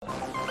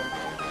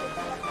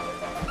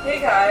Hey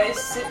guys,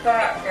 sit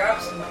back,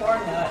 grab some corn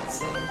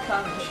nuts, and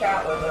come and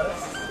chat with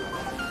us.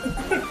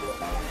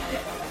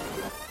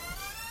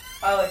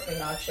 I like the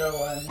nacho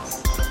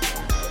ones.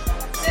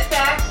 Sit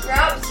back,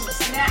 grab some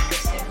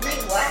snacks, and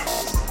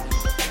relax.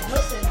 And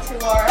listen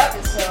to our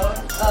episode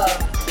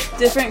of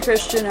Different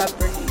Christian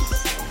Upbringings.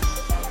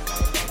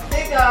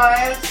 Hey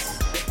guys,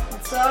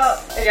 what's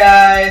up? Hey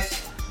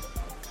guys!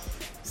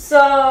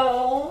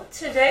 So,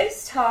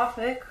 today's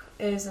topic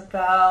is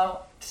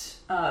about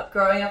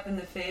growing up in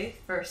the faith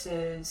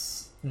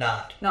versus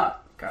not growing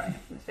up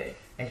in the faith.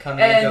 And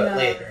coming into it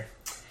later.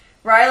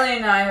 Riley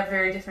and I have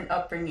very different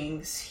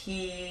upbringings.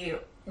 He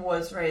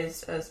was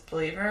raised as a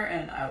believer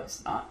and I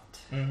was not.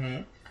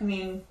 Mm-hmm. I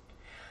mean,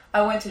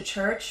 I went to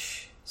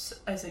church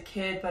as a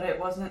kid, but it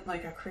wasn't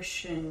like a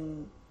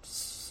Christian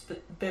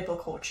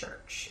biblical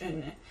church.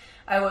 And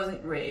I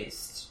wasn't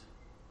raised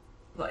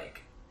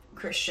like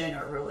Christian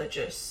or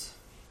religious.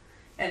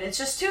 And it's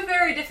just two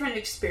very different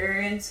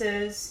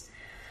experiences.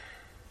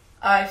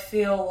 I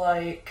feel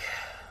like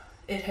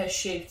it has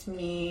shaped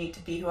me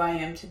to be who I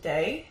am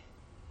today.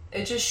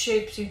 It just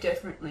shapes you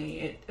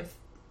differently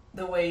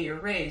the way you're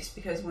raised,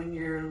 because when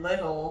you're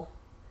little,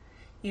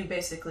 you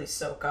basically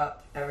soak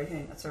up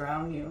everything that's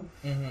around you.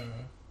 Mm-hmm.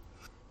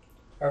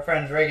 Our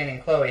friends Reagan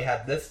and Chloe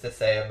had this to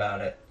say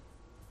about it.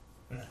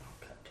 And then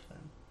I'll cut to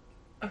them.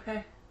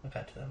 Okay. I'll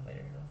cut to them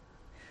later.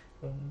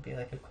 It'll be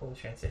like a cool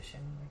transition.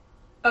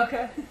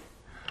 Okay.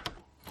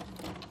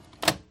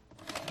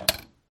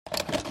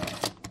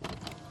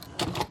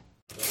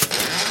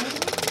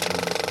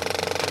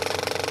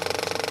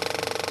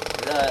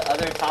 The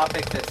other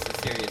topic that's the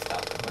serious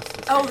topic. What's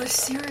the serious Oh, the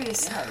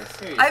serious topic? Yeah, the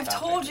serious I've topic.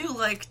 told you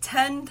like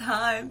 10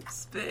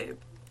 times, babe.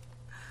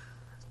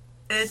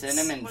 It's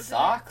Cinnamon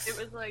socks? It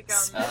was like,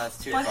 that's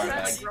too What? far it was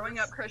back. like growing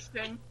up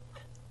Christian.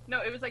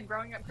 No, it was like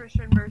growing up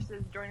Christian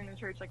versus joining the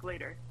church like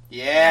later.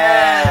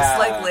 Yeah! Yes,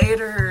 like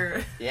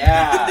later.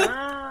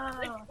 Yeah!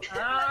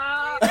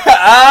 Ah.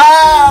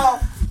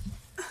 Oh!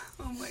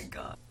 Oh my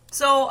god.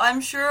 So, I'm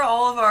sure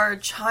all of our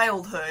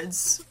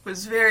childhoods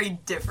was very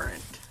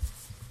different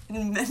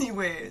in many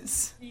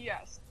ways.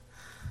 Yes.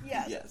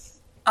 Yes.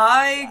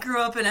 I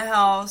grew up in a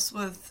house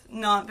with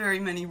not very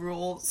many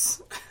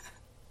rules.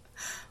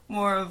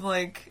 More of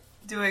like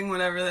doing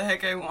whatever the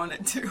heck I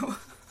wanted to.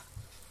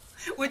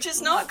 Which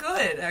is not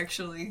good,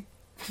 actually.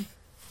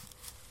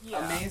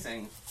 Yeah.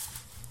 Amazing.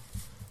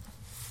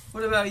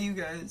 What about you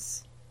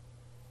guys?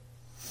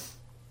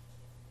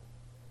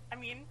 I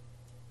mean,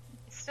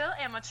 still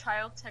am a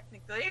child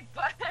technically,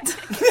 but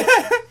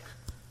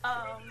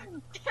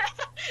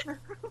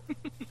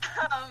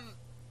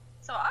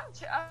so I'm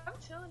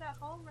chilling at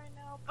home right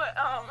now. But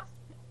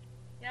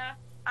yeah,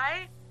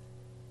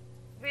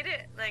 we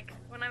didn't like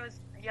when I was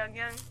young.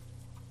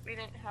 We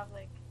didn't have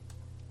like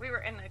we were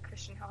in a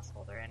Christian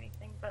household or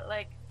anything. But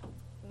like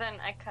then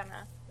I kind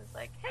of was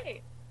like,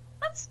 hey,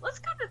 let's go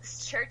to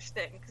this church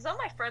thing because all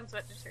my friends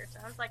went to church.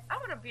 And I was like, I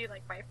want to be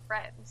like my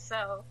friends.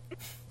 So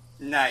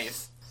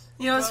Nice.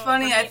 You know, it's well,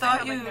 funny, for me, I thought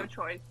had, like, no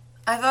choice.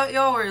 I thought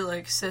y'all were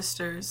like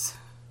sisters.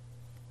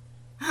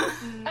 Oh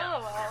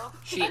well.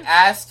 She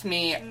asked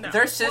me, No.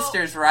 they're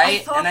sisters,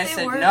 right? thought And I they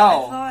said were.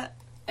 no. I thought...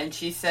 And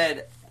she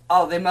said,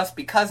 oh, they must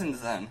be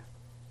cousins then.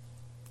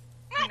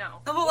 No. No,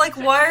 but like,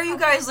 why are you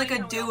guys like a We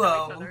don't know each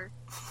duo? other.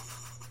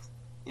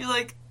 You're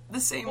like the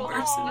same Well,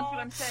 person. that's what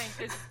I'm saying.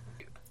 Is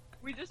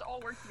we just all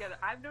work together.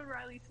 I've known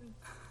Riley since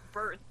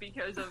birth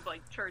because of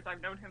like church.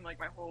 I've known him like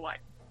my whole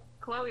life.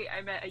 Chloe,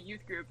 I met at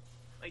youth group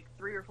like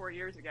 3 or 4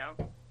 years ago,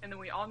 and then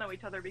we all know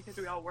each other because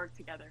we all work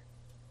together.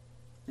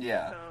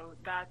 Yeah. So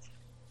that's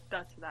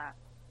that.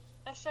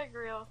 Hashtag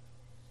real.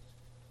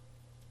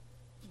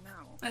 No.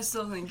 I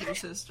still think you're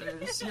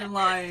sisters. You're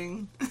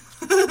lying.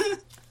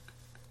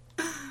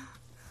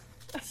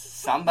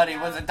 Somebody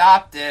was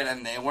adopted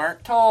and they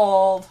weren't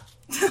told.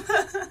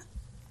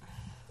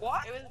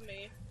 What? It was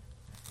me.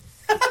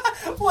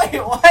 Wait,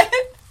 what?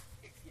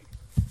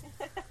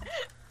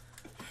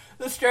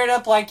 The straight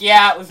up like,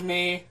 yeah, it was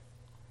me.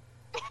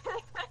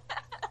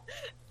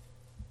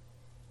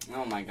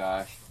 Oh my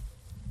gosh.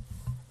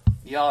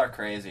 Y'all are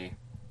crazy.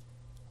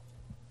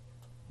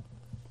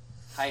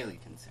 Highly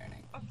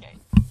concerning. Okay.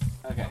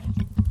 Okay.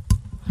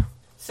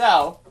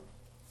 So,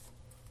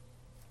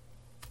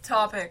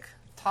 Topic.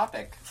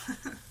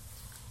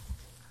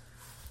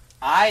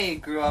 I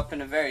grew up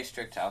in a very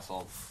strict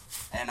household,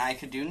 and I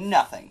could do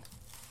nothing.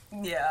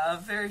 Yeah,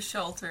 very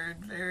sheltered,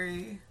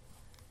 very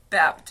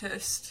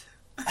Baptist.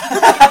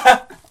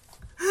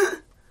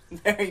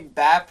 Very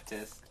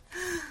Baptist.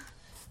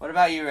 What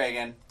about you,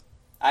 Reagan?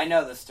 I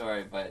know the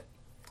story, but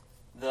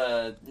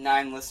the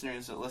 9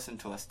 listeners that listen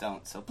to us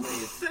don't, so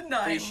please, The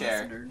 9 please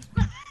share. listeners.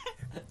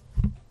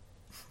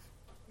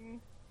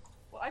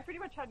 Well, I pretty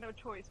much had no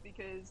choice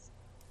because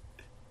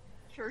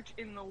church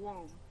in the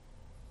womb.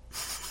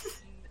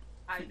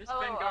 I've just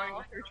been going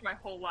to church my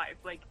whole life.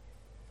 Like,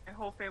 my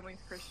whole family's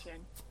Christian.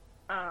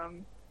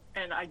 And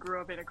I grew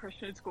up in a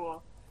Christian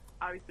school,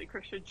 obviously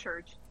Christian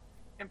church,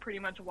 and pretty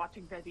much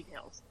watching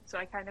VeggieTales. So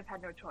I kind of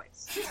had no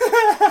choice.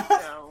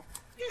 So,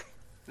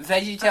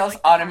 VeggieTales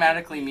like the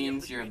automatically fact that you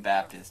means can you're a be able to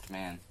Baptist,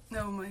 man.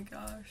 Oh my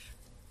gosh.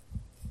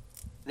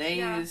 They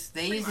Yeah, use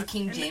pretty the much.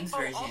 King And then- James oh,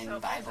 Version also,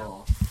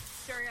 Bible.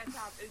 cherry on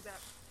top is that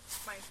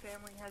my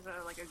family has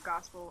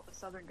a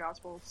Southern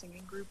gospel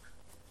singing group,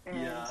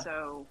 and Yeah.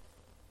 so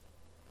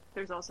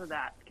there's also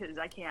that because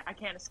I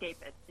can't escape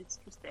it. It's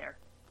just there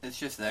It's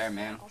just there,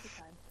 man. all the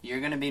time. You're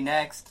gonna be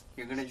next.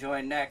 You're gonna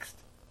join next.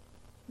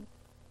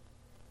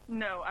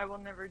 No, I will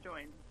never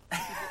join.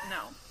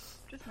 No,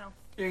 just no.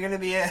 You're gonna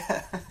be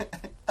a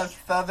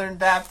Southern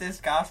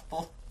Baptist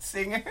gospel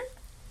singer.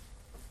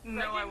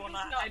 No, I will does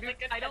not. not I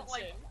don't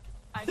like. attention.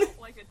 I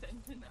don't like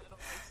attention. I don't like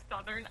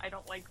Southern. I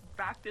don't like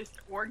Baptist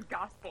or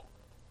gospel.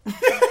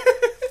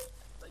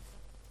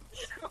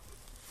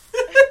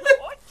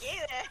 Okay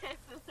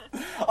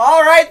then.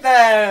 All right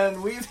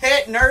then, we've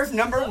hit nerve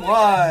number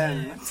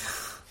one.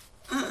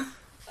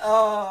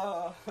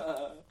 Oh.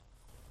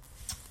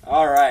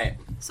 All right.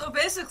 So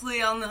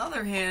basically, on the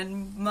other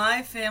hand,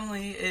 my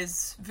family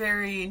is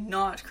very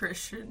not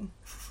Christian.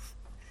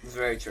 It's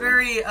very true.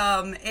 Very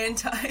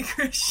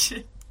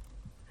anti-Christian.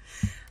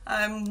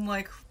 I'm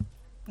like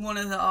one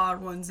of the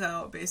odd ones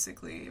out,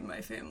 basically, in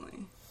my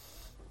family.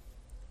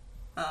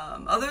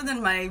 Other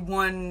than my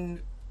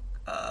one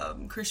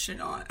Christian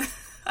aunt.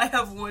 I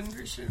have one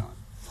Christian aunt.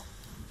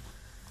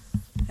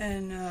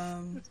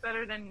 And, It's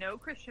better than no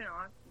Christian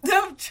aunt.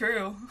 no,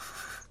 true.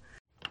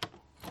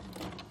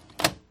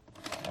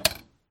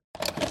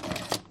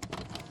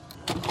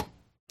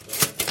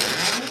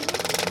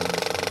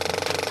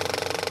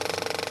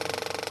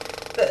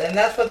 And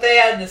that's what they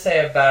had to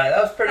say about it.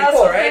 That was pretty That's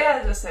cool, what they right?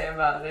 had to say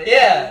about it.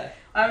 Yeah.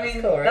 I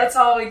mean, cool, right? that's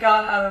all we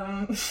got out of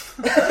them.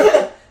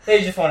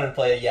 They just wanted to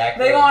play a yak.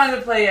 They wanted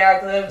to play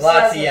yak libs. Lots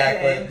That's of yak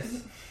okay.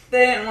 libs.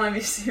 They didn't want to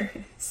be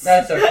serious.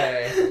 That's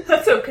okay.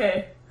 That's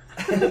okay.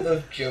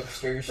 Those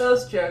jokesters.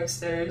 Those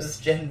jokesters. Those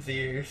Gen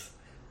Zers.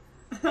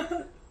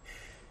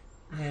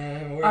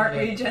 Yeah, Aren't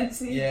we Gen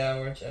Z? Yeah,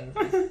 we're Gen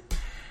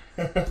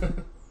Z.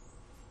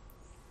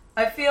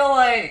 I feel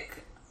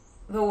like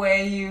the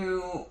way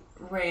you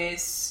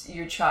raise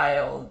your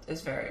child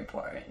is very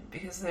important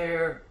because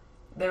they're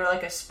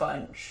like a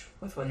sponge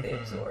with what they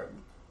absorb.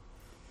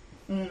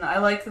 And I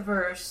like the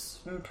verse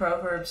in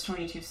Proverbs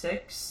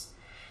 22:6.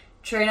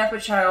 Train up a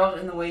child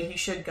in the way he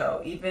should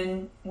go.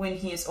 Even when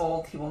he is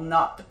old, he will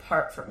not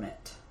depart from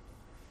it.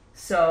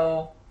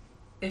 So,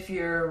 if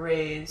you're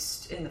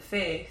raised in the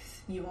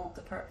faith, you won't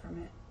depart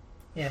from it.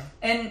 Yeah.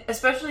 And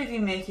especially if you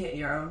make it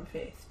your own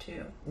faith,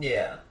 too.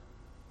 Yeah.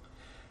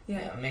 Yeah.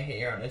 Yeah, make it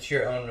your own. It's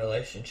your own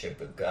relationship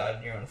with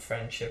God, your own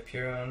friendship,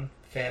 your own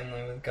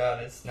family with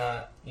God. It's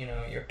not,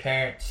 your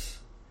parents'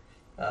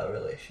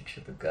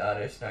 relationship with God.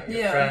 It's not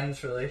your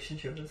friend's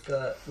relationship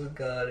with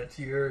God. It's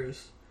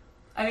yours.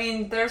 I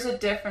mean, there's a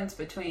difference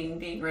between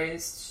being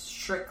raised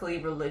strictly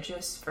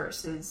religious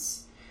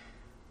versus,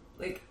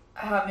 like,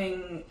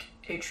 having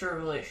a true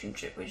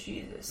relationship with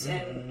Jesus.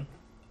 And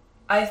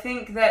I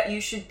think that you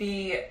should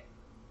be,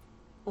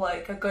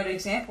 like, a good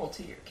example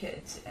to your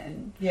kids.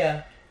 And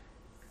yeah.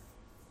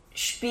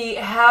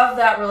 Have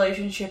that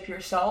relationship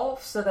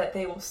yourself so that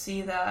they will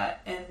see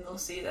that and they'll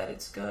see that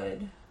it's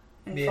good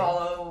and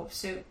follow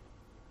suit.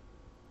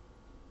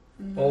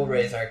 We'll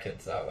raise our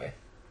kids that way.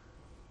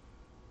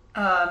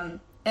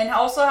 And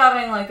also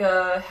having like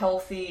a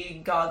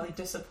healthy, godly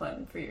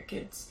discipline for your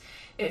kids.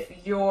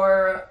 If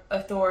your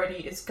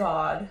authority is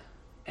God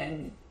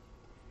and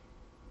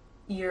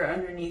you're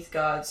underneath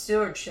God's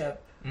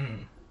stewardship,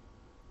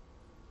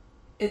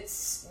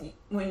 it's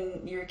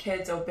when your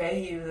kids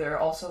obey you, they're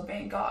also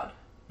obeying God.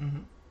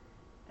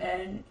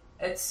 And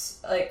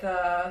it's like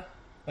a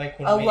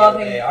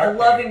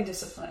loving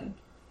discipline.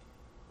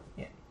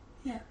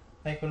 Yeah.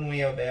 Like when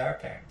we obey our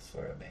parents,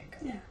 we're obeying God.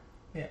 Yeah.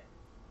 Yeah.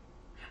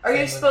 Are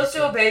you supposed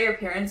to obey your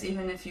parents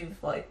even if you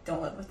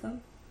don't live with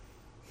them?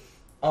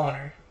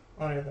 Honor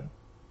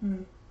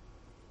them.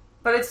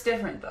 But it's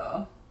different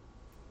though.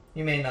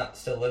 You may not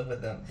still live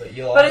with them, but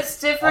you'll. But it's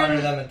different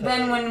honor them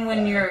than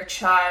when you're a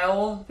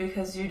child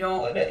because you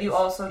don't. Well, you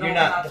also don't you're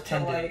not have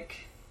dependent.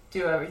 to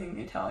do everything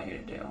they tell you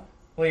to do.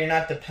 Well, you're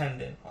not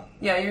dependent on them.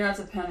 Yeah, you're not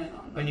dependent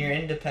on them. When you're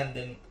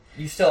independent,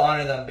 you still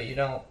honor them, but you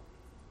don't.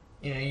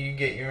 You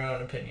get your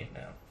own opinion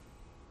now.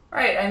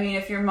 Right. I mean,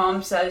 if your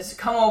mom says,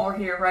 "Come over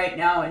here right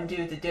now and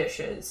do the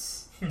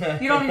dishes," you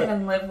don't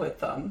even live with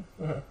them.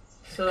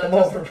 So that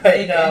doesn't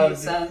make any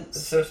sense.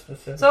 It's so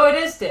specific. So it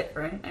is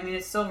different. I mean,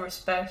 it's still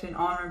respect and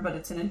honor, but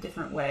it's in a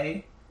different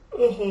way.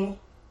 And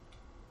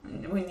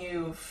when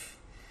you've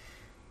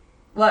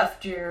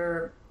left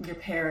your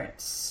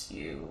parents,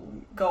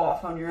 you go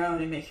off on your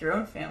own and make your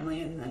own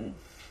family, and then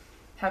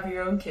have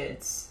your own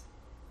kids.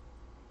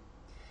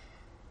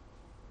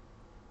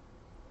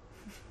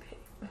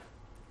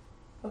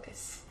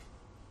 Focus.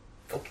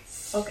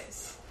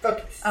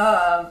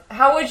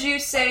 How would you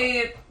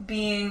say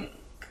being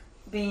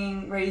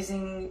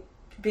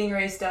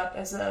raised up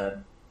as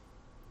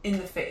in the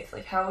faith?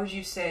 Like, how would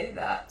you say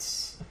that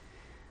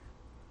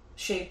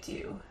shaped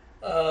you?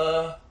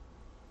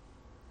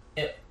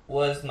 It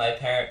was my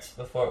parents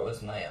before it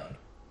was my own.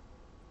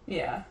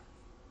 Yeah.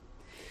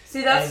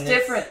 See, that's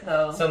different,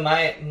 though. So my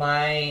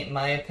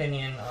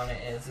opinion on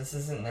it is, this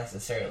isn't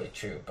necessarily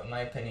true, but my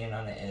opinion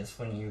on it is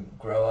when you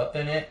grow up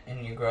in it,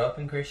 and you grow up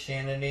in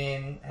Christianity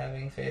and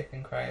having faith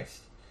in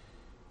Christ,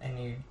 and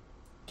you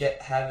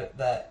have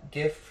that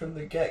gift from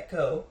the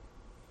get-go,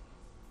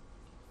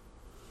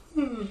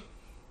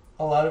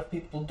 a lot of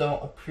people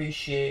don't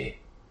appreciate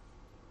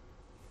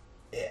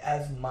it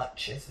as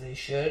much as they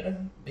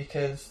should,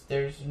 because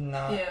there's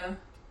not... Yeah.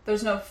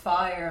 There's no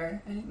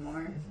fire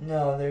anymore.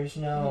 No, there's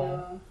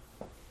no...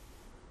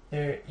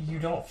 You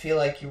don't feel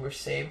like you were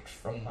saved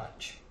from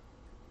much.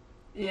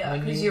 Yeah,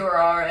 because you were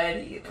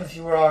already... Because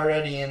you were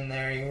already in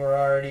there, you were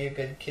already a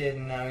good kid,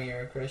 and now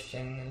you're a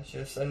Christian. It's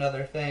just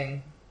another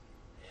thing.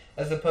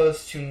 As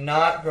opposed to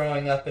not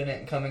growing up in it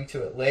and coming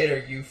to it later,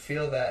 you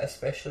feel that,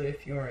 especially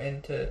if you were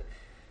into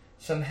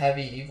some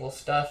heavy evil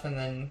stuff, and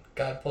then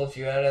God pulls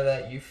you out of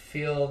that, you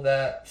feel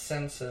that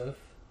sense of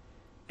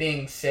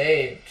being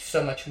saved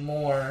so much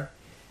more.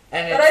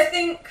 And I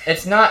think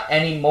it's not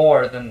any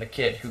more than the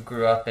kid who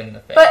grew up in the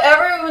faith. But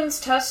everyone's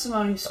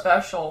testimony is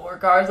special,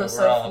 regardless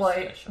of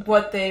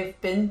what they've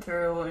been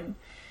through. And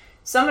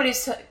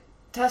somebody's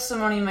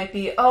testimony might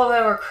be, oh,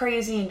 they were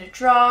crazy into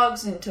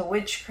drugs, into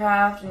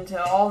witchcraft,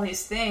 into all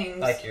these things.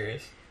 Like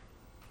yours.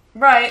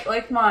 Right,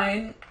 like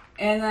mine.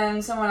 And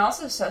then someone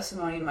else's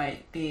testimony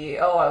might be,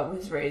 oh, I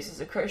was raised as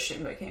a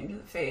Christian, but came to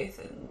the faith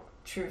and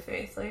true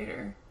faith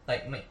later.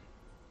 Like me.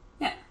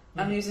 Yeah, mm-hmm.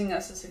 I'm using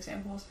us as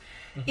examples.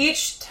 Mm-hmm.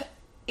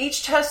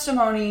 Each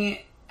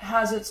testimony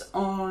has its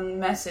own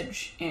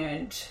message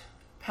and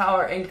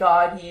power, and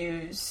God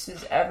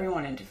uses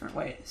everyone in different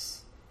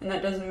ways. And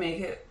that doesn't make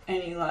it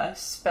any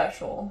less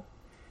special.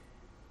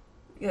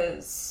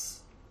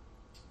 Because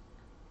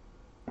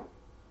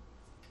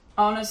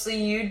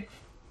honestly,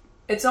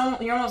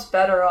 you're almost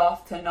better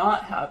off to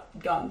not have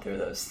gone through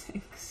those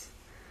things.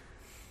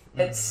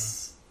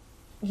 Mm-hmm.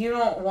 You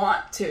don't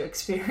want to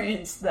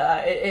experience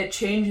that. It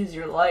changes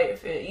your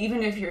life.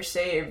 Even if you're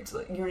saved,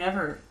 you're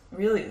never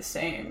really the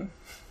same.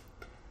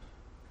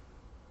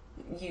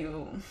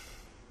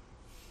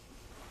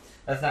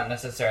 That's not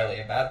necessarily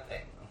a bad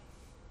thing,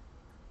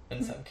 though.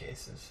 In some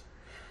cases.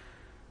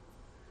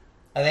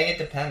 I think it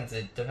depends.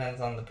 It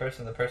depends on the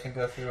person. The person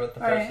goes through what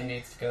the person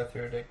needs to go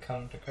through to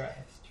come to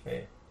Christ,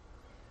 right?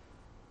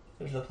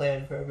 There's a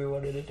plan for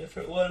everyone and a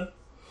different one.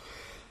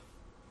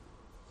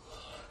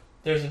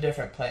 There's a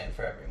different plan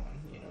for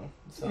everyone, you know.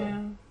 So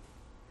yeah.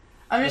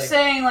 I'm just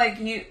saying,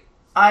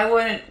 I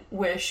wouldn't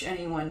wish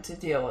anyone to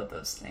deal with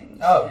those things.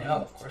 Oh, no,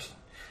 of course not.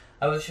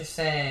 I was just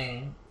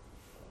saying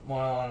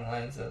more along the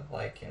lines of,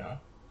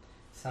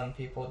 some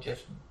people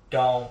just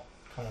don't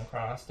come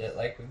across it.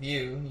 Like with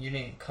you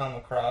didn't come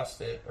across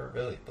it or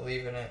really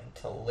believe in it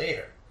until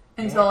later.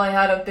 Until I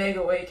had a big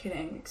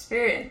awakening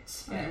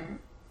experience where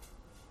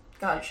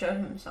God showed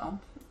himself.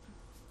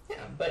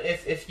 Yeah, but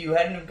if you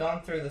hadn't have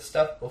gone through the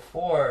stuff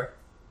before,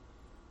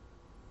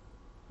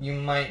 you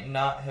might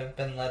not have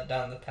been led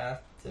down the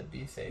path to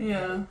be saved.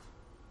 Yeah.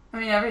 I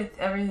mean,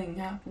 everything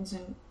happens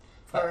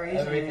for a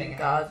reason. Everything in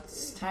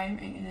God's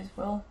timing and His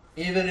will.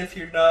 Even if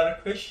you're not a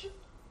Christian?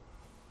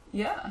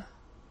 Yeah.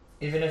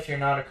 Even if you're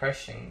not a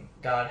Christian,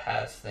 God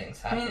has things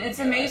happening. I mean, it's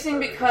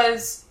amazing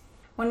because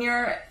when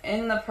you're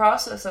in the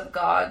process of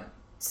God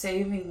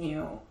saving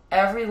you,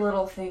 every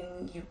little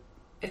thing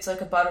it's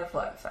like a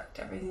butterfly effect.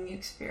 Everything you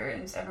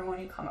experience,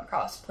 everyone you come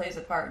across plays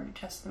a part in your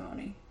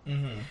testimony.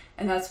 Mm-hmm.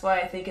 And that's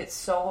why I think it's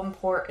so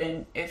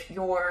important if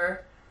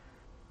you're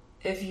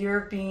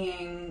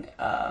being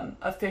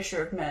a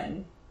fisher of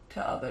men to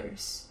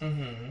others.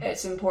 Mm-hmm.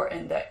 It's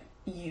important that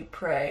you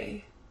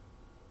pray.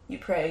 You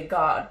pray,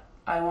 God,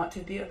 I want to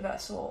be a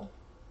vessel.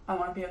 I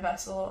want to be a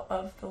vessel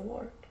of the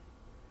Lord.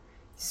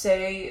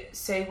 Say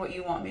what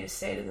you want me to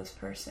say to this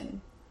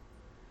person.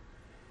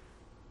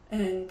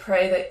 And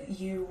pray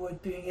that you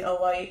would be a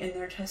light in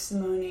their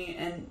testimony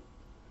and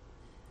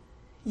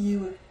you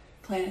would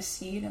plant a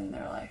seed in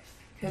their life.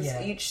 Because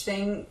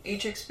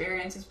each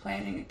experience is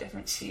planting a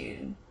different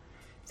seed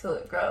until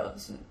it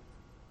grows.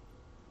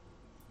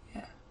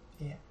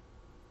 Yeah.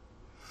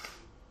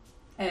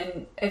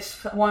 And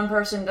if one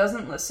person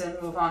doesn't listen,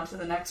 move on to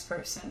the next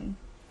person.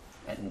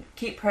 And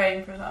keep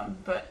praying for them.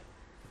 But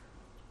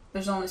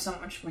there's only so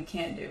much we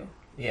can do.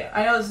 Yeah.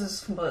 I know this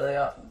is completely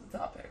off the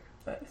topic,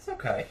 but it's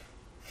okay.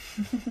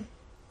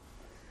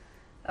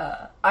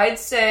 I'd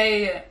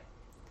say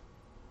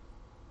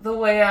the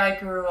way I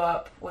grew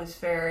up was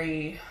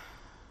very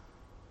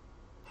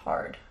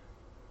hard.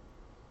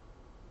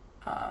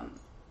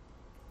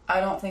 I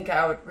don't think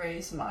I would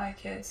raise my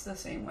kids the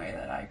same way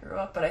that I grew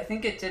up, but I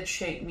think it did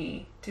shape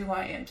me to who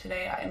I am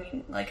today. I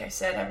mean, like I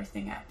said,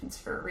 everything happens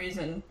for a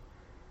reason.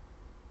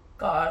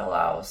 God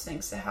allows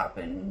things to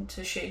happen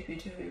to shape you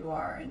to who you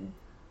are, and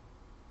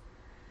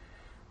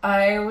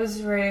I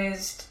was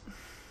raised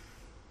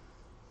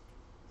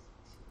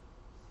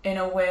in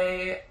a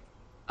way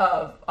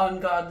of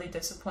ungodly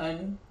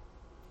discipline.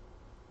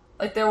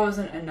 Like, there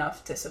wasn't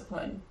enough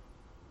discipline.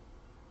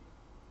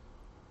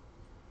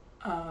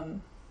 But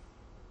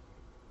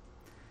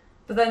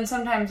then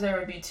sometimes there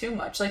would be too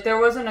much. Like, there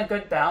wasn't a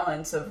good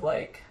balance of,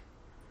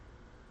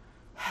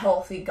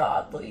 healthy,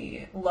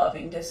 godly,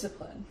 loving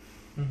discipline.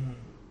 Mm-hmm.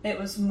 It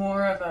was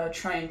more of a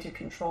trying to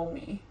control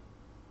me.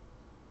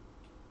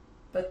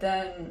 But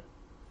then,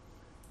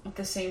 at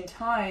the same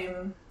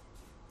time,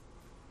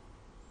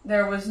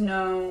 there was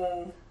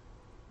no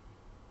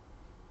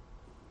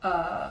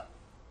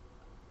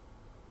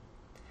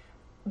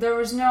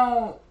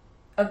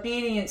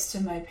obedience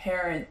to my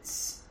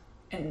parents,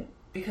 and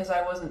because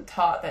I wasn't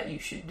taught that you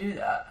should do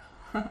that.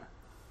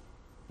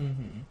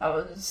 Mm-hmm.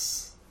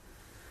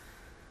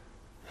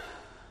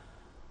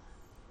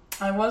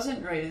 I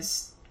wasn't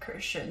raised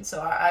Christian,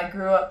 so I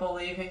grew up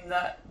believing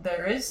that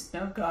there is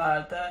no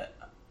God,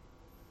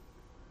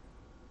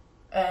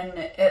 and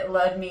it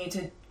led me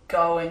to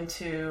go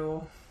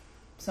into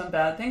some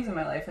bad things in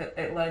my life.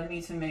 It led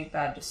me to make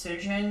bad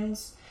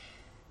decisions.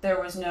 There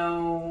was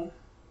no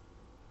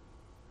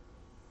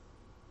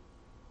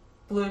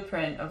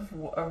blueprint of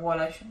what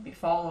I should be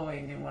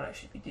following and what I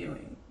should be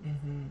doing.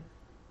 Mm-hmm.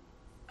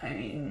 I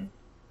mean,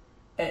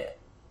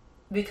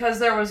 because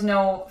there was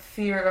no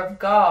fear of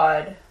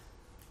God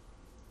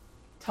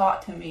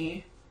taught to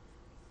me,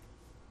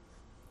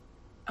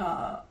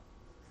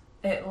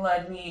 it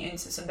led me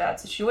into some bad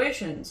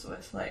situations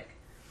with, like,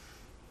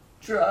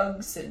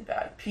 drugs and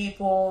bad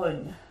people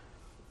and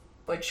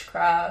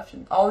witchcraft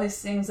and all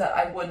these things that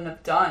I wouldn't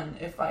have done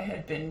if I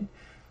had been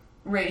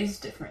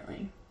raised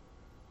differently.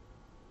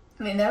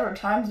 I mean, there were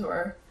times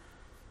where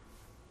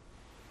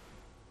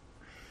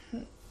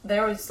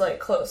there was, like,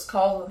 close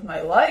calls with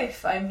my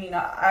life. I mean,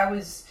 I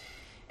was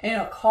in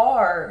a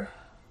car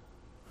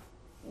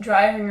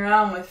driving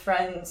around with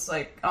friends,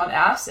 like, on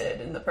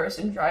acid, and the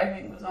person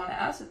driving was on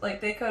acid.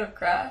 Like, they could have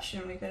crashed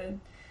and we could have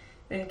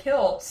been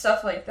killed.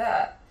 Stuff like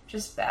that.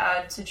 Just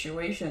bad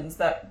situations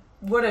that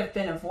would have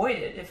been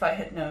avoided if I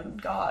had known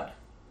God.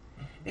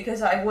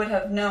 Because I would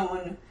have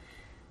known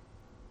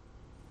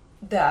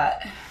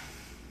that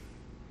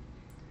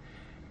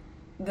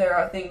there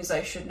are things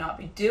I should not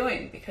be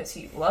doing because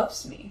He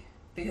loves me,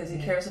 because He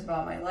cares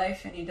about my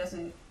life, and He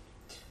doesn't.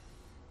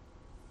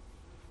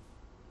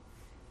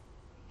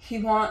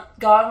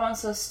 God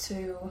wants us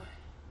to.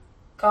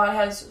 God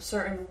has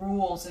certain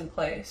rules in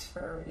place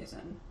for a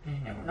reason,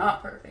 and we're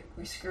not perfect.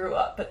 We screw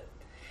up, but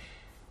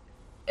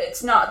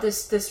it's not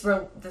this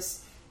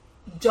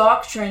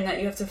doctrine that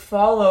you have to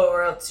follow,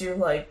 or else you're,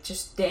 like,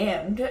 just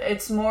damned.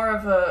 It's more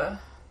of a.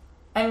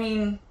 I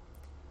mean,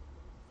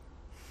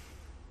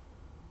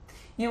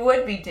 you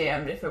would be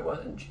damned if it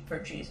wasn't for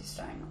Jesus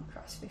dying on the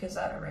cross, because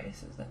that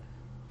erases it.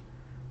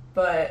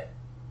 But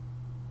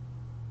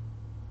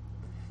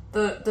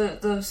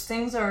those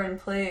things are in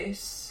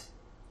place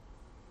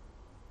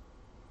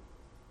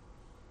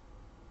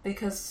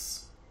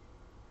because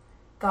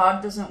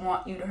God doesn't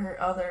want you to hurt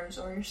others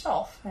or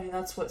yourself. I mean,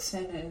 that's what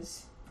sin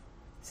is.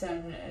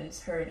 Sin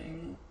is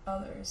hurting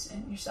others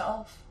and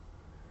yourself.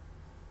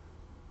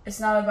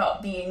 It's not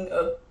about being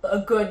a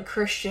good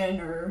Christian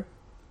or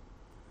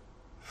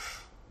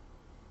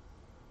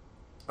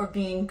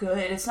being good.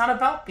 It's not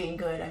about being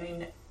good. I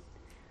mean,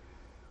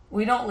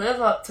 we don't live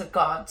up to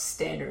God's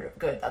standard of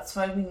good. That's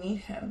why we need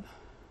Him.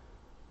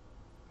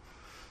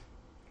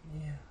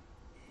 Yeah.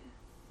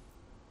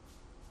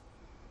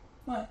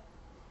 What?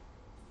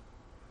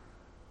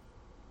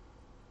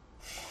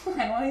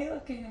 Why are you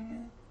looking at me?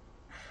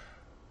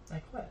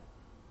 Like what?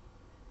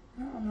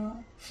 I don't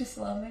know. Just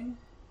loving.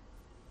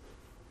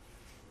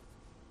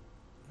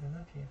 I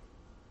love you.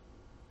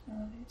 I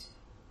love you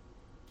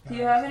too. Do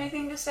you have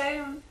anything to say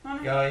on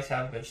it? You always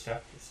have good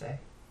stuff to say.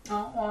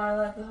 Oh, well, I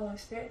let the Holy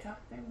Spirit talk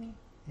through me.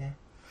 Yeah.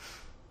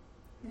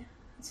 Yeah,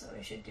 that's what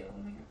we should do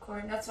when we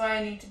record. That's why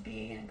I need to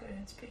be in a good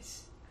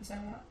headspace. Because I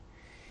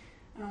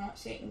don't want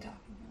Satan talking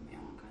through me.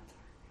 I want God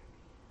talking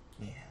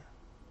through me.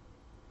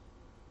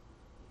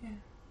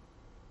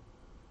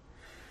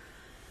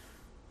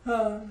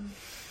 Yeah.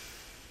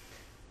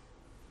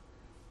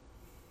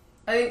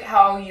 I think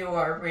how you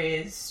are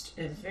raised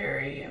is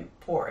very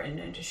important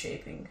into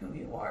shaping who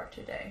you are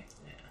today.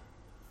 Yeah.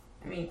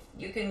 I mean,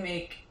 you can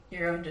make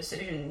your own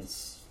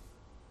decisions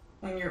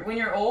when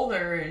you're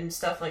older and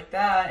stuff like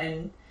that,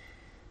 and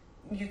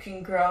you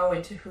can grow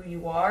into who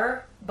you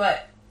are.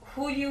 But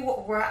how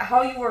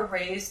you were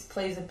raised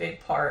plays a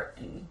big part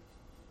in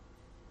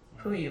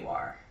who you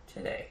are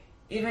today,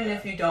 even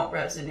if you don't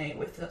resonate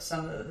with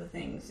some of the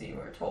things you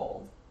were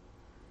told.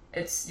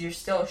 You're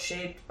still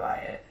shaped by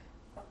it.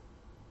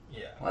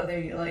 Yeah. Whether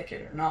you like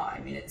it or not. I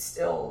mean, it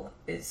still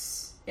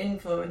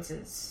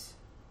influences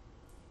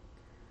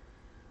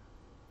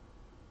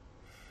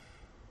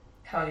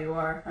how you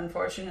are,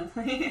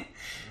 unfortunately.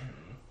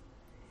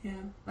 Yeah.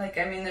 Like,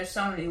 I mean, there's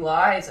so many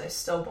lies I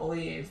still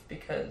believe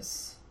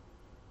because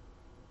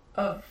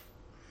of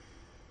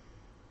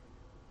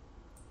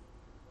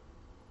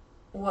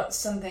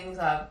some things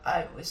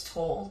I was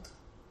told.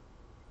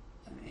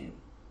 I mean,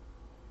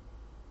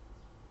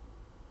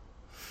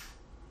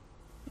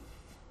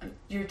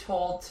 you're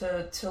told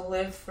to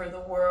live for the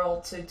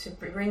world, to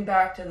bring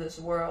back to this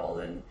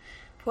world and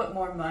put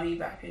more money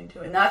back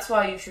into it. And that's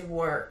why you should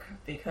work,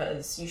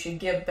 because you should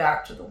give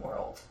back to the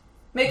world.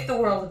 Make the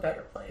world a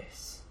better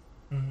place.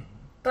 Mm-hmm.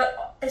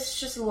 But it's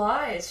just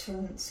lies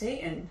from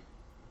Satan.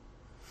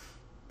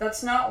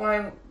 That's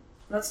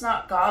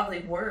not godly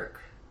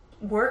work.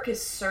 Work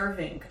is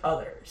serving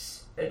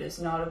others. It is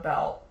not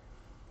about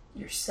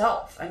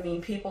yourself. I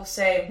mean, people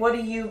say, what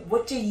do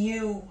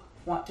you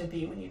want to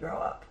be when you grow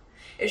up?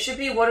 It should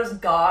be, what does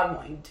God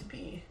want you to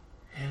be?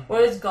 Mm-hmm.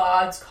 What is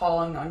God's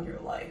calling on your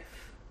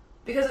life?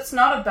 Because it's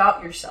not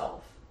about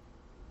yourself.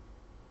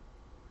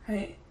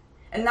 Right?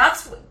 And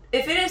that's,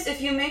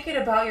 if you make it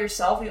about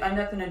yourself, you end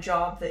up in a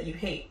job that you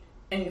hate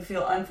and you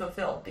feel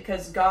unfulfilled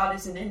because God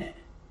isn't in it.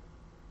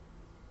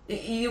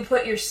 You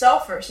put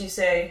yourself first. You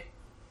say,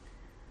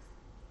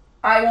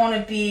 I want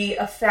to be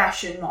a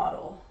fashion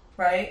model,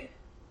 right?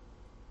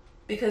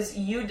 Because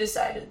you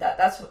decided that.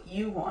 That's what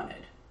you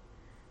wanted.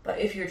 But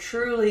if you're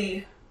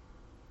truly...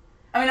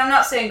 I mean, I'm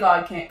not saying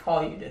God can't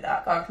call you to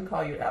that. God can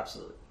call you to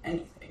absolutely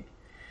anything.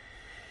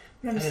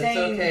 But it's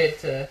okay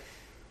to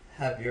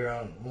have your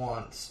own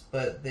wants,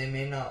 but they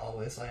may not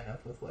always line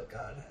up with what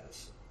God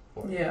has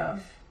for you. Yeah.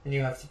 And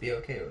you have to be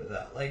okay with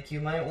that. Like,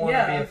 you might want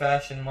to be a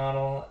fashion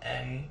model,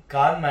 and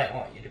God might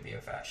want you to be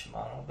a fashion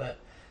model, but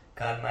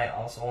God might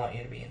also want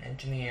you to be an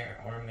engineer,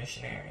 or a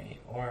missionary,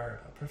 or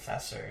a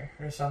professor,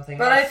 or something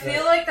But I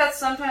feel like that's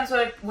sometimes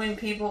when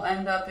people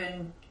end up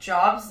in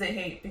jobs they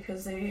hate,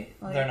 because they're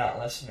not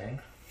listening.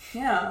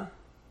 Yeah.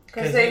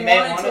 Because they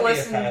may want to be a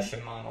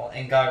fashion model,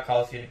 and God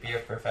calls you to be a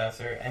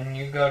professor, and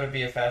you go to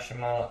be a fashion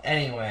model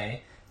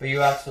anyway, but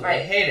you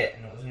absolutely hate it,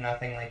 and it was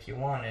nothing like you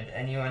wanted,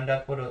 and you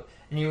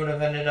would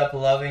have ended up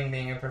loving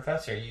being a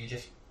professor. You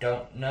just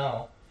don't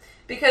know.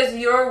 Because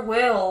your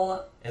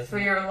will for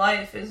your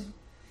life is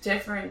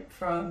different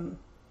from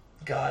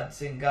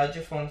God's, and God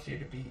just wants you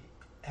to be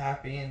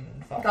happy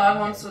and follow God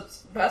wants what's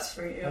best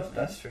for you. What's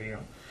best for you.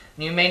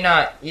 And you may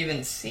not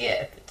even see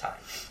it at the time,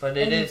 but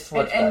it is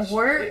what's best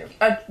for you.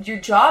 Your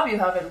job you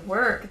have at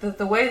work,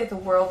 the way that the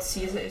world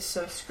sees it is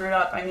so screwed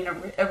up. I mean,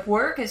 at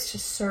work is to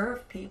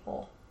serve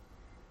people.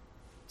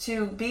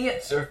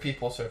 Serve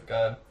people, serve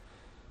God.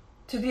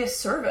 To be a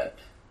servant.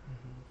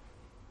 Mm-hmm.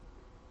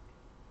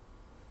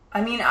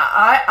 I mean,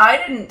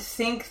 I didn't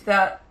think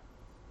that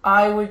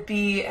I would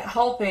be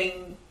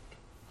helping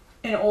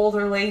an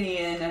older lady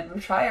in a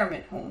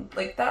retirement home.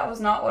 Like, that was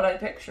not what I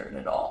pictured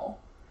at all.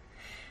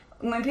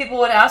 When people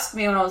would ask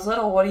me when I was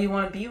little, what do you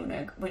want to be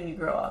when you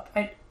grow up?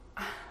 I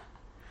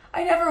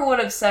never would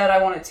have said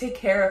I want to take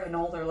care of an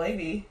older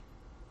lady.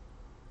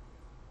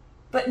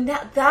 But when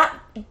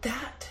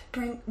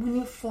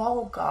you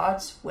follow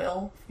God's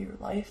will for your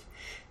life,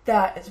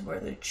 that is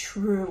where the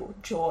true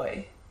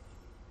joy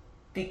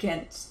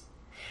begins.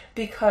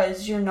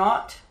 Because you're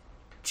not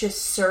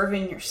just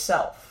serving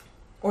yourself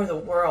or the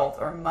world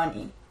or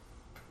money.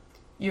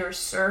 You're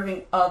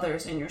serving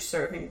others and you're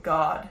serving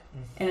God.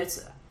 Mm-hmm. And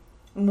it's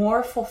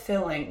more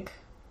fulfilling.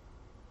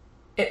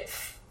 It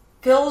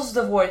fills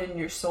the void in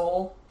your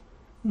soul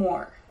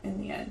more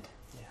in the end.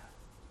 Yeah.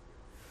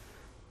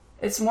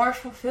 It's more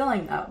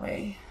fulfilling that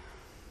way.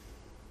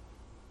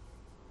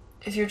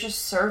 If you're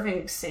just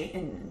serving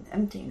Satan in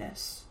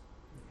emptiness,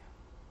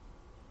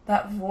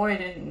 that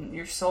void in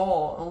your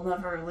soul will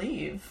never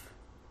leave.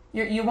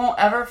 You won't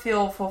ever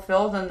feel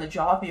fulfilled in the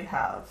job you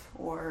have,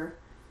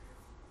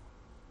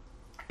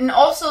 and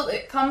also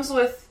it comes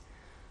with,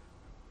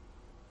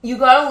 you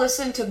gotta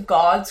listen to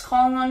God's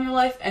calling on your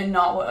life and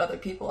not what other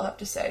people have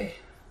to say.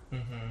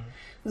 Mm-hmm.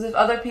 Because if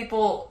other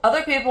people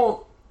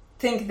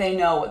think they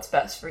know what's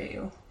best for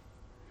you,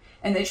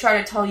 and they try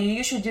to tell you,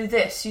 you should do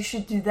this, you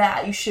should do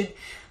that, you should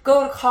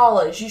go to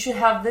college, you should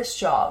have this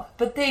job,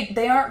 but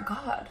they aren't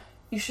God.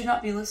 You should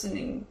not be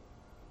listening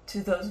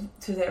to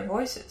their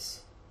voices.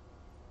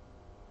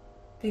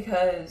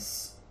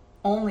 Because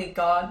only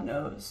God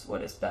knows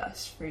what is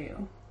best for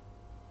you.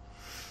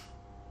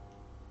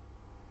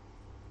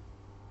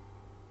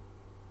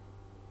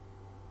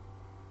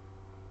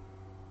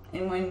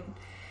 And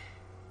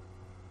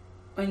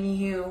when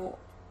you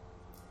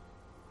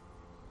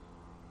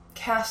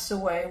cast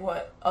away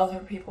what other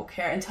people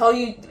care and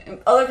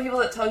other people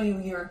that tell you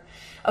you're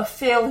a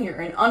failure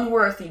and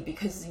unworthy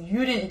because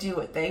you didn't do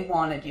what they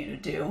wanted you to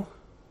do,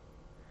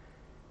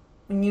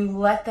 when you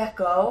let that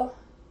go,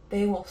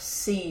 they will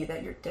see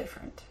that you're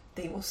different.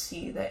 They will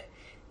see that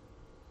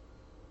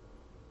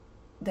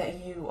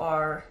you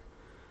are...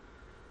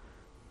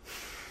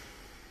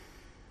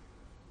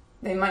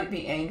 They might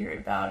be angry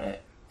about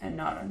it and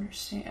not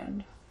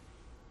understand.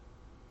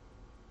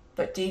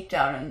 But deep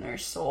down in their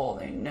soul,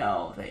 they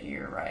know that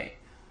you're right.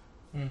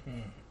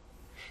 Mm-hmm.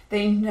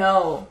 They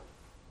know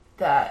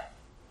that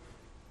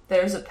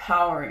there's a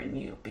power in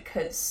you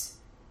because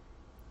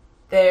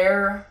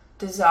their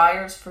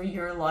desires for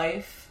your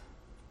life,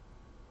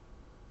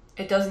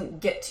 it doesn't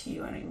get to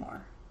you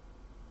anymore.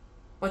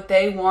 What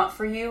they want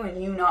for you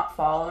and you not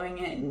following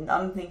it and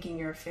them thinking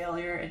you're a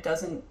failure, it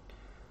doesn't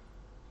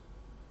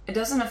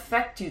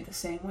affect you the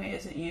same way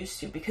as it used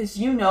to, because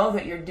you know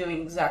that you're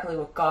doing exactly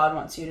what God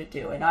wants you to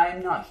do, and I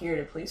am not here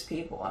to please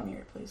people, I'm here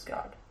to please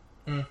God.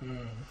 Mm-hmm.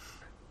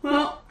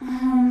 Well,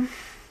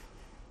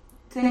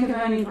 think of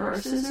any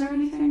verses or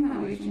anything that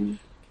we can...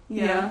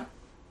 Yeah.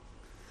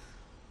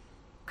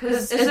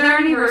 Because is there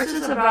any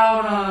verses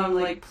about,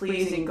 like,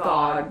 pleasing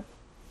God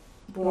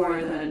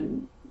more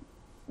than,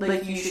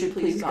 like, you should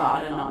please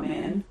God and not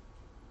man?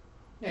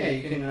 Yeah,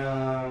 you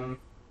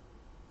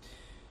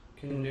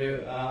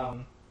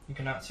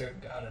cannot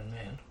serve God and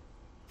man.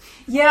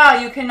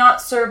 Yeah, you cannot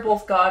serve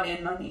both God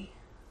and money.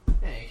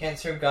 Yeah, you can't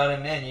serve God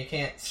and man. You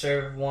can't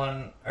serve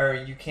one, or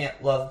you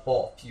can't love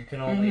both. You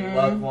can only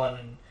love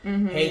one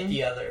and hate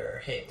the other, or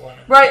hate one.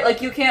 Right,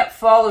 like you can't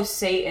follow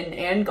Satan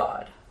and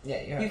God.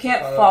 Yeah, you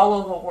can't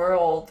follow the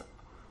world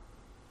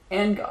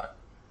and God.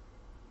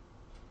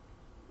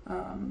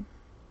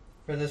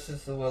 For this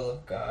is the will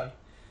of God,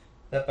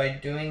 that by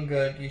doing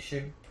good you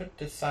should put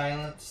to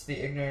silence the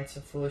ignorance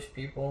of foolish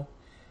people,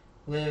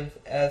 live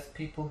as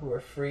people who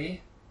are free,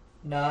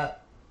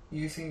 not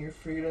using your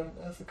freedom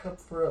as a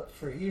cover-up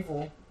for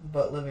evil,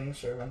 but living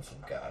servants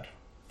of God.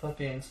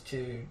 Philippians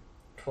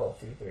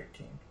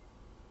 2:12-13.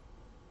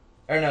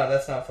 Or no,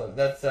 that's not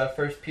Philippians. That's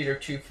 1 Peter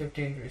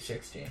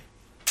 2:15-16.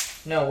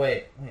 No,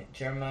 wait,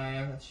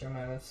 Jeremiah. That's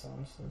Jeremiah. That's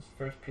Psalms. That's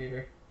 1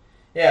 Peter.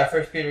 Yeah,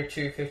 1 Peter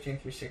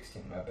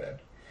 2:15-16. My bad.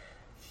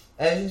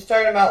 And he's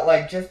talking about,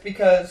 like, just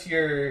because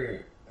you're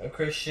a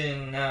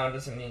Christian now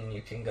doesn't mean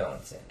you can go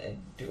and sin and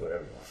do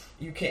whatever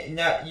you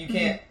want. You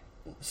can't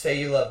say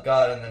you love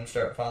God and then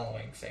start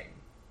following Satan.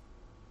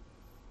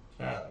 That's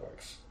not how that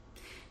works.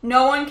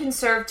 No one can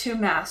serve two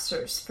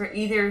masters, for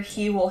either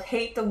he will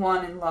hate the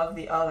one and love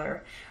the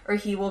other, or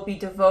he will be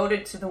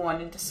devoted to the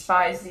one and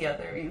despise the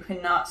other. You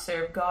cannot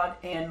serve God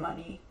and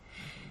money.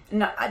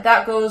 And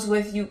that goes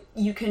with you.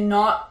 You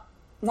cannot.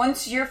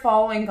 Once you're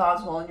following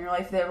God's will in your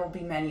life, there will be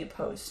many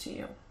opposed to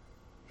you.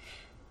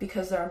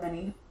 Because there are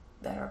many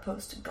that are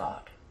opposed to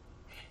God.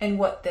 And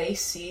what they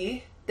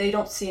see, they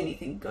don't see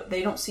anything good.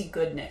 They don't see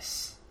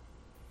goodness.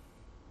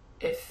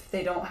 If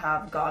they don't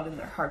have God in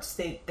their hearts,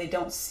 they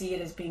don't see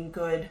it as being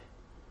good.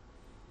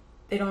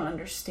 They don't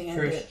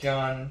understand it. 1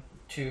 John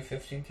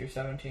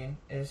 2:15-17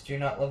 is, do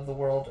not love the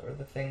world or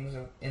the things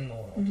in the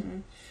world. Mm-hmm.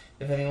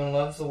 If anyone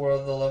loves the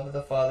world, the love of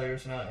the Father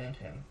is not in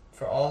him.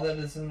 For all that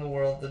is in the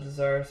world, the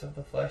desires of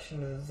the flesh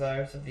and the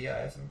desires of the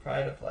eyes and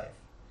pride of life,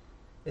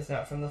 is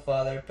not from the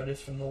Father, but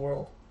is from the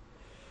world.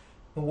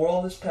 The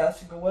world is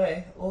passing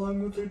away,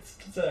 along with its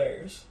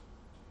desires.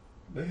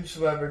 But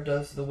whosoever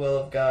does the will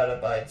of God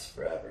abides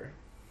forever.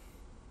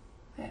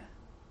 Yeah.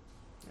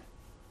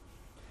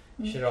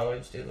 You should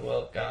always do the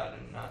will of God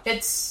and not...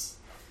 It's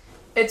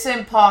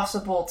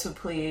impossible to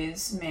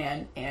please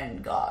man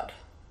and God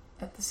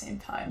at the same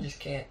time. You just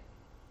can't.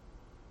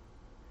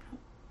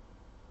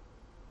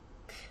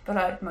 But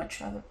I'd much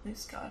rather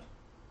please God.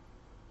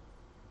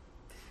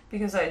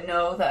 Because I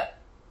know that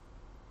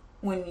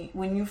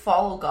when you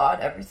follow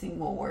God, everything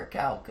will work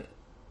out good,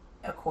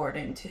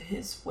 according to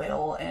His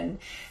will, and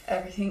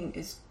everything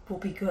will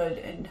be good,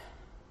 and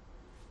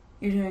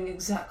you're doing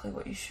exactly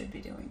what you should be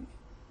doing.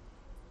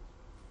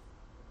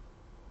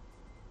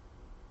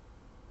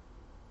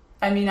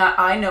 I mean,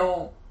 I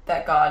know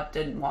that God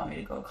didn't want me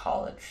to go to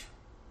college.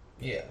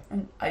 Yeah.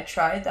 And I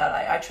tried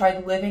that. I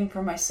tried living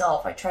for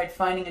myself. I tried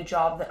finding a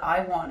job that I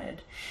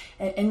wanted.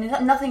 And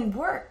nothing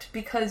worked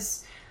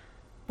because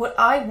what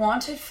I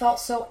wanted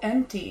felt so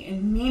empty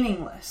and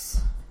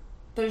meaningless.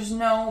 I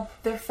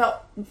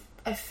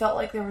felt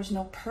like there was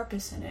no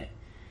purpose in it.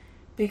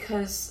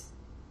 Because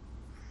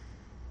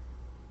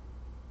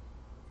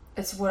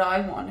it's what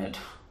I wanted.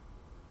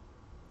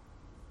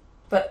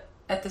 But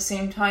at the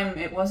same time,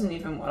 it wasn't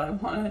even what I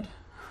wanted.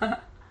 It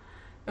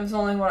was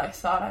only what I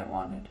thought I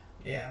wanted.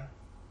 Yeah.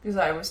 Because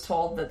I was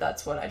told that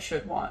that's what I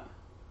should want.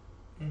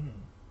 Mm-hmm.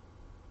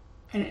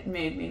 And it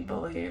made me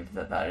believe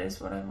that that is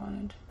what I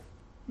wanted.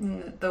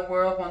 And the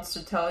world wants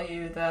to tell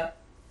you that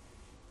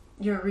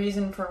your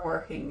reason for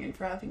working and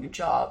for having a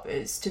job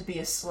is to be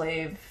a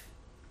slave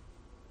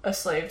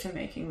to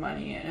making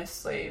money, and a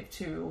slave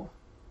to...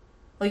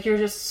 Like, you're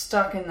just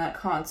stuck in that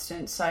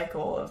constant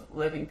cycle of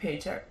living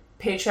paycheck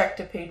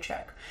to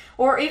paycheck.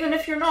 Or even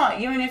if you're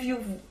not, even if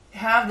you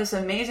have this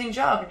amazing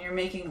job and you're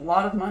making a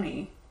lot of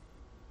money,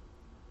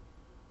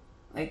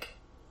 like,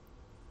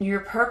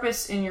 your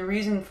purpose and your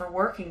reason for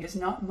working is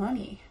not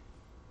money.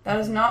 That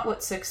is not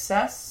what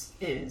success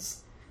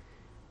is.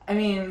 I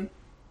mean,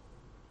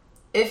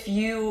 if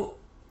you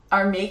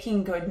are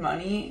making good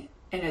money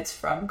and it's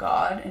from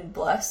God and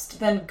blessed,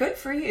 then good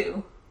for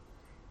you.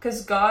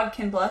 Because God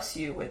can bless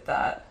you with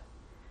that.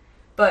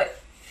 But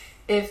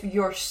if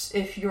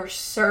you're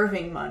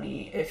serving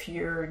money, if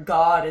your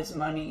God is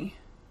money,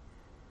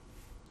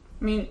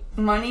 I mean,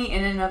 money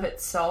in and of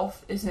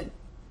itself isn't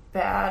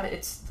bad.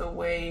 It's the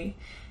way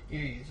you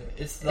use it.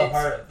 It's the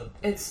heart of the...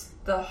 It's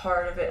the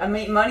heart of it. I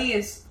mean, money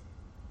is...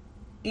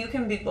 You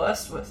can be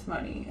blessed with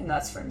money, and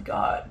that's from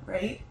God,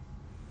 right?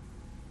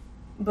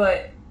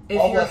 But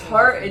if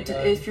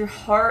your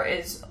heart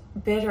is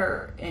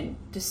bitter and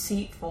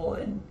deceitful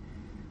and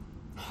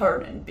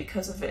hardened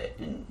because of it,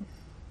 and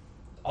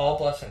all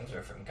blessings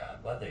are from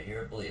God, whether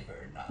you're a believer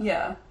or not.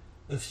 Yeah.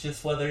 It's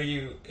just whether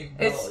you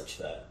acknowledge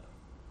that.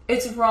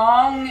 It's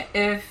wrong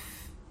if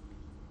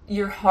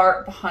your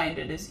heart behind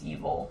it is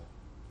evil.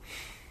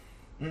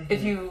 Mm-hmm.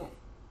 If you...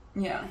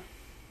 Yeah.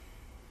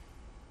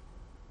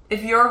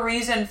 if your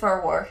reason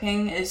for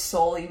working is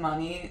solely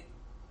money,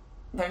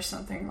 there's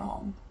something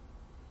wrong.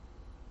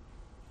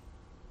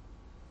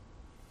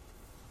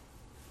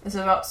 It's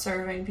about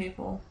serving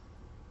people.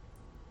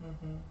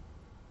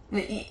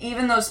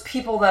 Even those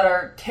people that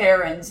are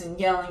Karens and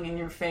yelling in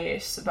your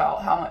face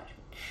about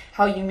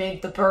how you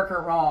made the burger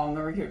wrong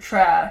or you're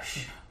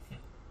trash.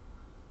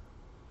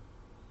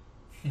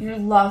 You're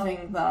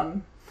loving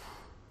them.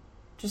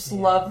 Just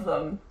love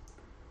them.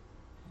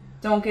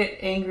 Don't get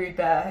angry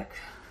back.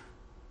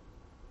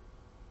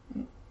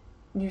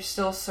 You're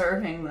still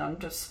serving them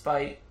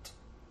despite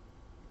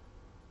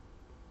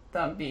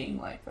them being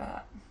like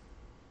that.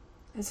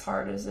 As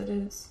hard as it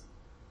is.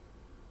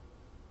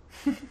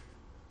 I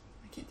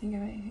can't think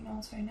of anything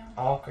else right now.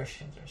 All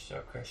Christians are still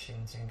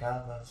Christians, and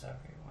God loves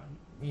everyone.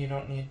 You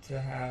don't need to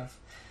have...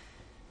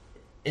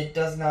 It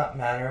does not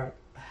matter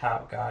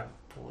how God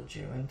pulled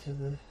you into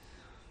the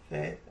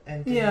faith,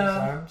 into His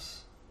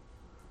arms.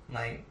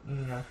 Like,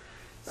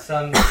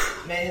 some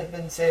may have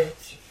been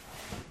saved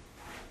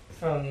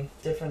from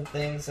different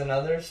things than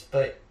others,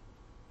 but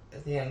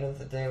at the end of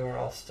the day, we're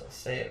all still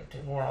saved,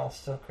 and we're all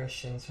still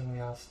Christians, and we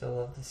all still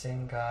love the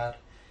same God.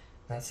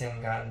 That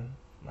same God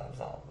loves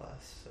all of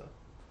us, so...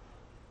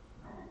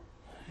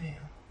 Yeah.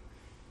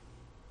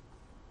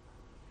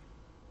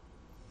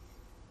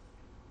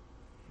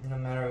 No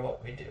matter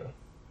what we do,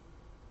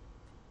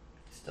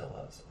 He still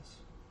loves us.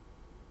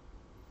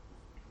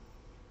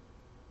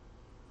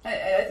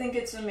 I think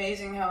it's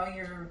amazing how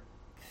your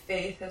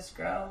faith has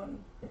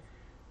grown.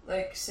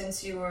 Like,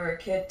 since you were a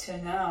kid to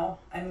now.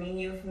 I mean,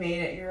 you've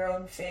made it your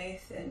own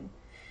faith, and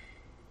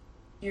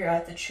you're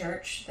at the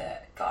church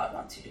that God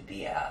wants you to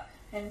be at.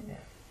 And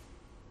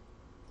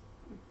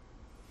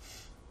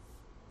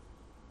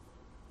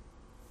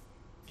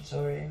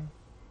So are you.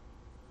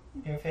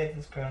 Your faith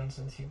has grown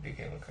since you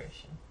became a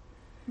Christian.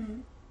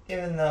 Mm-hmm.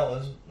 Even though it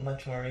was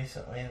much more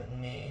recently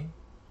than me,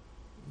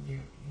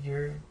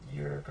 you're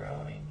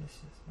growing just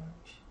as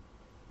much,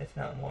 if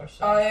not more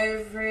so.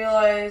 I've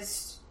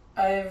realized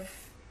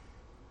I've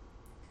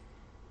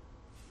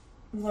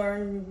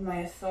learned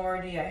my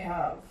authority I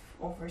have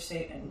over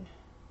Satan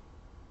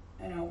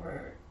and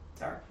over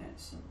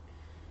darkness,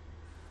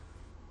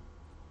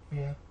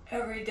 and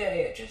every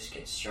day it just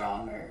gets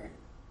stronger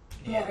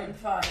and more on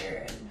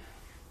fire, and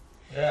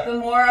the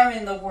more I'm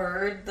in the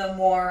Word, the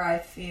more I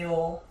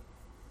feel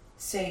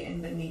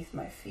Satan beneath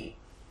my feet.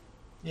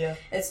 Yeah.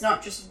 It's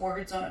not just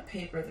words on a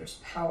paper, there's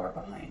power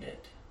behind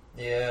it.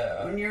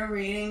 Yeah. When you're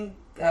reading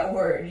that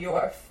word, you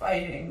are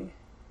fighting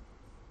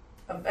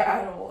a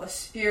battle, a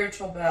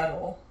spiritual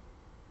battle.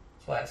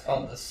 That's why it's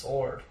called the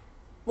sword.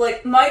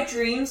 Like, my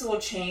dreams will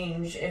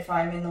change if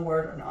I'm in the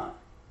Word or not.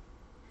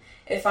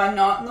 If I'm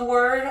not in the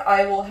Word,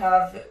 I will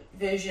have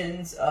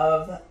visions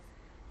of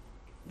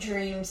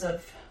dreams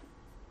of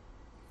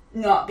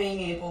not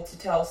being able to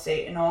tell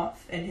Satan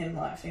off and him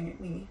laughing at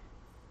me.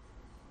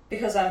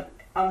 Because I'm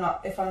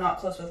not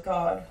close with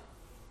God.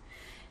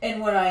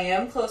 And when I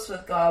am close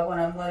with God, when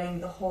I'm letting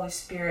the Holy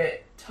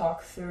Spirit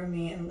talk through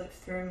me and live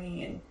through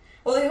me, and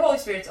well, the Holy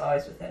Spirit's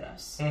always within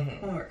us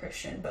when we're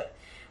Christian, but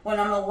when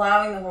I'm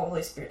allowing the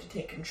Holy Spirit to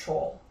take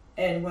control,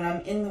 and when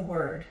I'm in the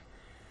Word,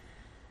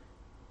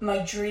 my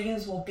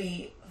dreams will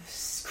be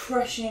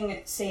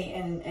crushing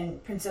Satan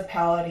and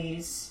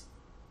principalities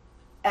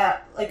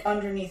at, like,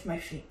 underneath my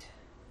feet,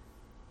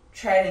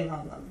 treading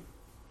on them,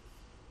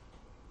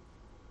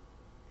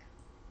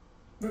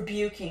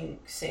 rebuking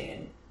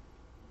Satan,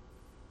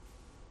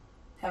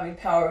 having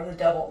power of the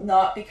devil,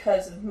 not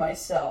because of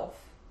myself,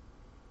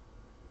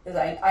 because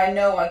I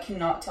know I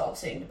cannot tell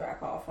Satan to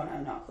back off when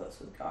I'm not close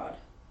with God.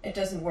 It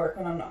doesn't work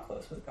when I'm not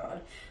close with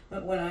God.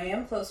 But when I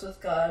am close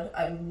with God,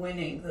 I'm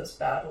winning those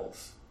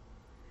battles.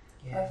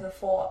 I have the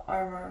full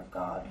armor of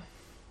God.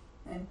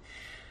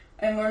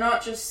 And we're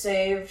not just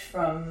saved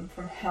from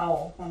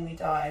hell when we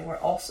die, we're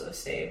also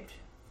saved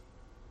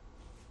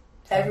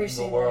every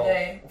single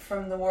day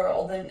from the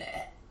world, and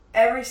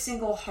every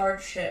single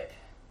hardship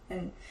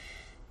and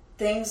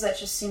things that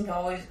just seem to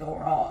always go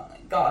wrong.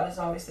 Like, God is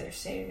always there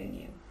saving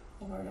you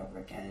over and over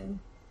again.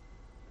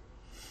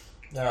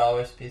 There'll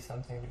always be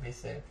something to be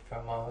saved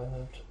from while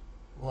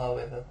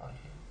we live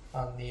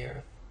on the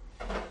earth.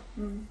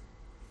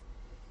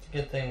 It's a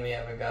good thing we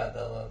have a God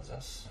that loves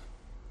us.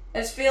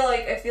 I feel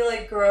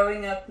like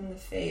growing up in the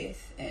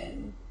faith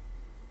and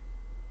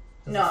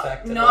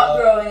not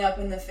growing up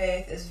in the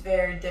faith is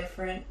very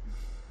different.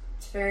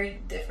 It's very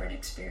different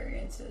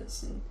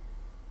experiences, and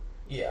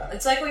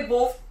it's like we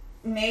both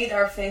made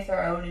our faith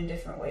our own in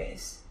different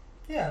ways.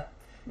 Yeah,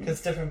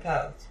 because different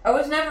paths. I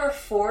was never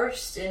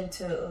forced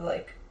into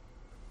it.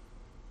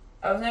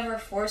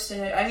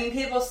 I mean,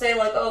 people say,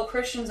 like, oh,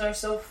 Christians are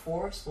so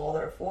forceful.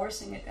 They're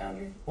forcing it down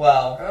your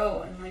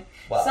throat. And, like,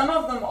 some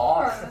of them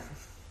are.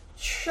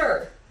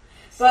 Sure.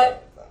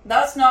 But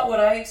that's not what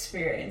I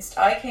experienced.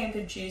 I came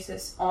to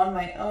Jesus on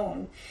my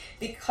own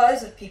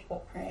because of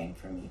people praying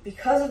for me,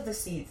 because of the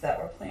seeds that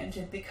were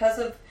planted, because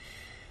of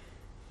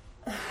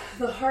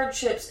the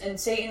hardships and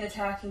Satan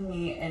attacking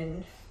me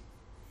and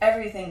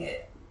everything.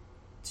 It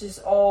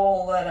just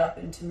all led up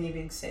into me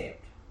being saved.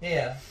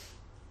 Yeah.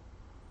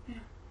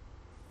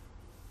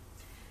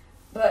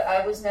 But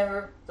I was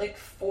never, like,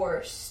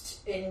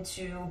 forced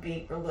into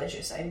being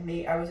religious.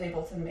 I was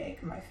able to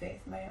make my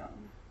faith my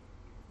own.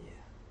 Yeah.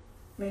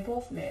 We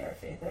both made our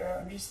faith our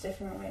own, just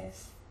different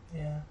ways.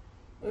 Yeah.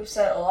 We've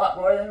said a lot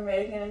more than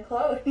Reagan and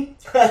Chloe.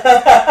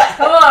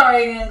 Come on,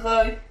 Reagan and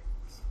Chloe.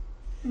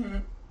 Mm-hmm.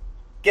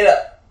 Get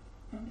up.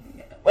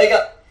 Wake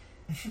up.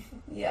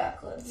 Yeah,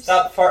 Chloe.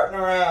 Stop farting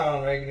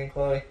around, Reagan and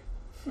Chloe.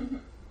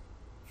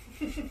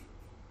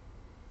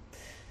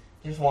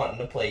 Just wanting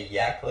to play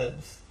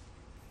Yaklibs.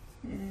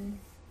 Mm.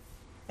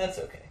 That's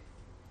okay.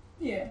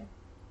 Yeah.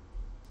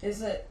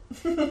 Is it?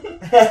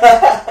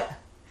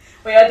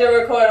 We had to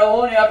record a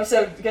whole new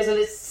episode because of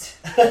this.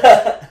 No,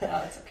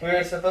 it's okay. We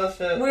were supposed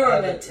to We were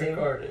have meant it to.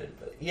 recorded,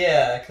 but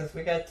yeah, because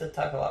we got to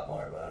talk a lot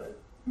more about it.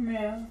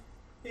 Yeah.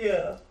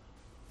 Yeah.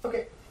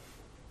 Okay.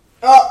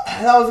 Oh,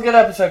 that was a good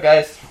episode,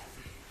 guys.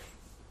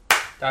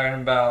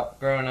 Talking about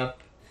growing up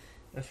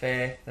the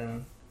faith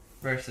and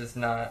versus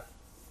not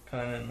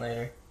coming in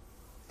later.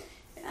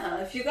 Yeah,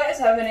 if you guys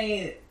have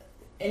any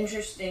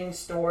interesting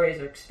stories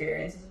or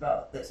experiences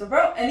about this,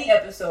 about any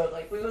episode,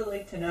 like, we would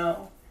like to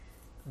know.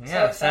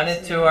 Yeah, So send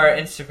it to our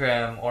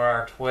Instagram or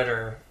our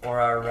Twitter or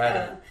our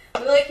Reddit.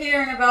 We like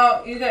hearing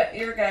about your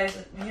guys'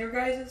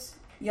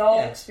 y'all's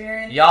Yeah.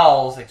 experience.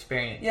 Y'all's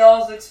experience.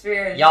 Y'all's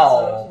experience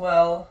Y'all. as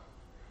well.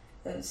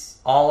 'Cause,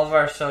 All of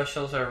our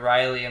socials are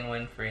Riley and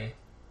Winfrey.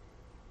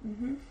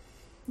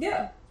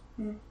 yeah.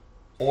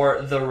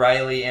 Or The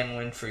Riley and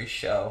Winfrey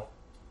Show.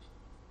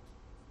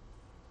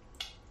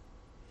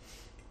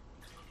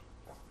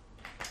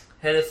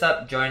 Hit us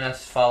up, join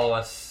us, follow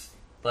us,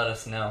 let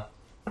us know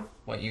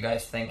what you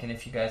guys think and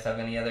if you guys have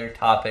any other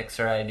topics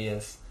or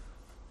ideas.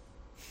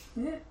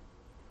 Yeah.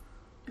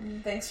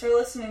 And thanks for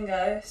listening,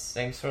 guys.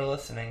 Thanks for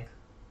listening.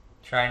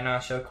 Try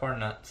not to show corn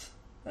nuts.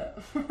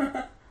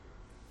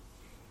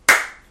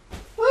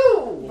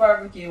 Woo!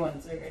 Barbecue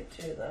ones are good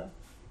too, though.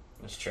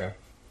 That's true.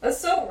 That's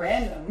so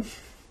random.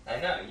 I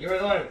know, you were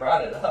the one who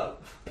brought it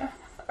up.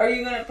 Are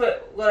you gonna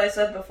put what I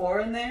said before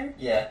in there?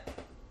 Yeah.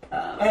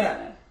 I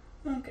know.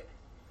 Okay.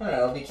 I don't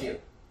know, it'll be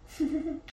cute.